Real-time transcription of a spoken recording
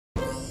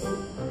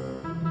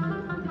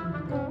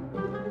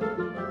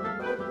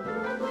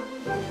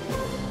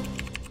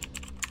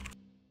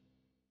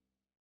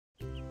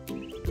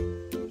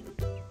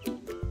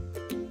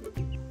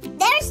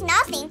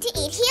nothing to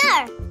eat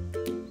here.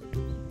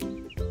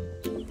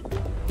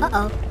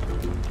 Uh-oh.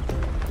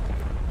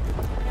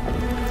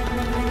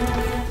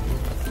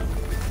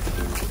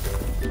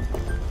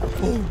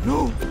 Oh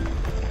no!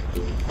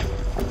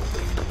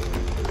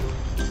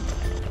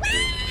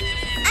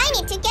 I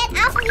need to get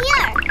out of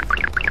here.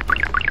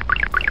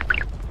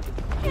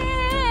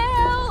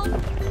 Help!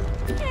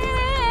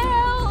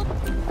 Help!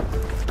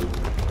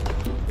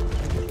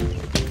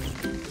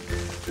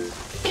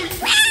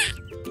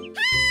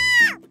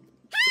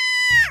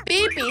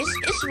 BiBi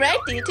is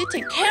ready to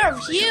take care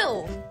of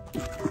you.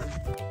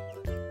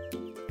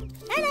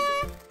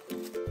 Hello.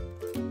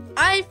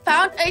 I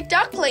found a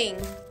duckling.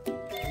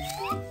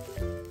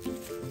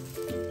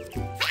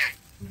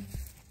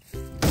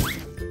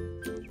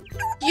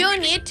 You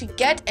need to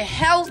get a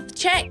health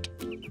check.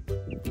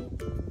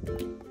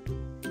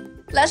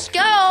 Let's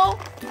go.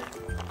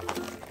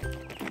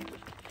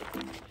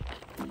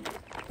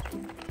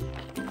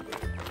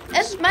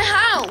 It's my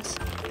house.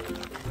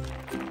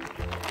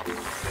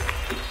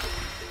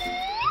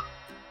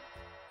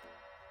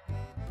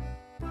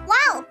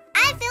 Wow,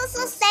 I feel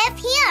so safe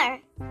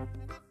here.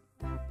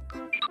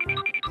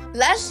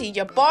 Let's see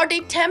your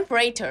body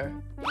temperature.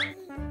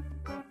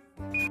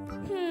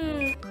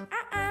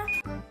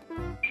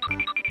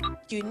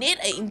 You need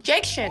an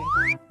injection.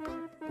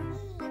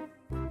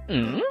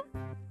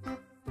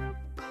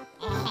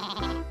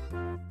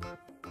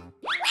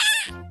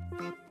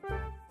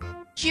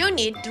 You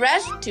need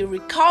rest to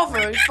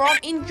recover from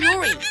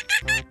injury.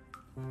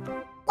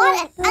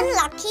 What an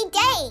unlucky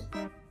day.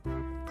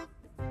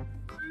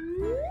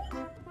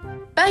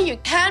 But you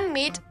can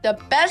meet the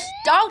best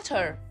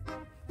doctor.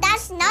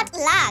 That's not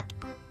luck.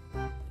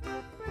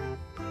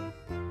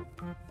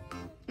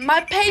 My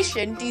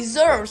patient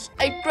deserves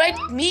a great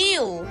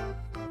meal.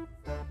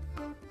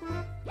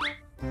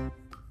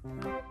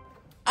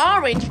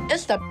 Orange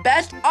is the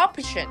best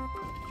option.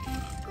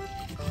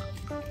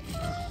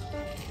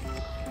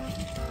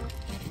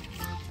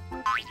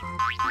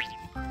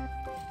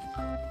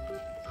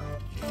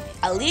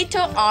 A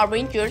little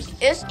orange juice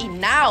is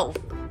enough.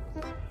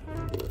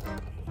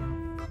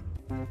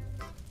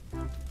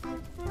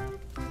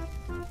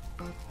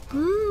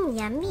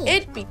 Yummy.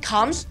 It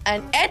becomes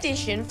an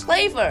addition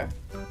flavor.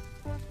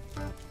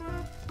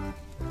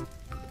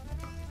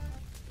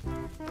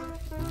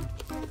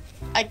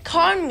 A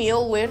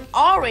cornmeal with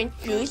orange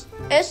juice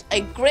is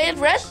a great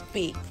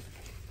recipe.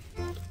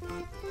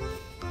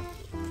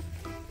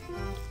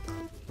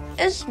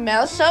 It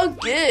smells so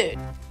good.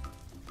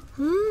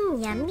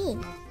 Yummy.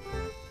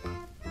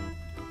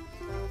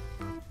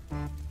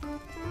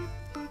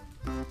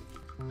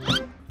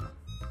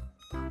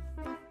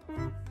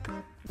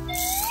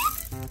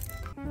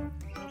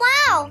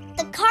 Wow,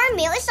 the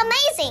cornmeal is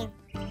amazing.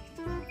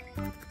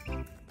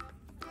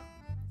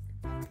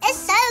 It's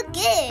so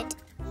good.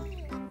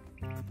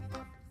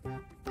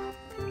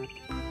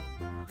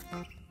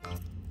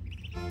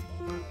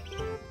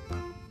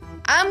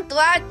 I'm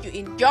glad you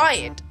enjoy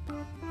it.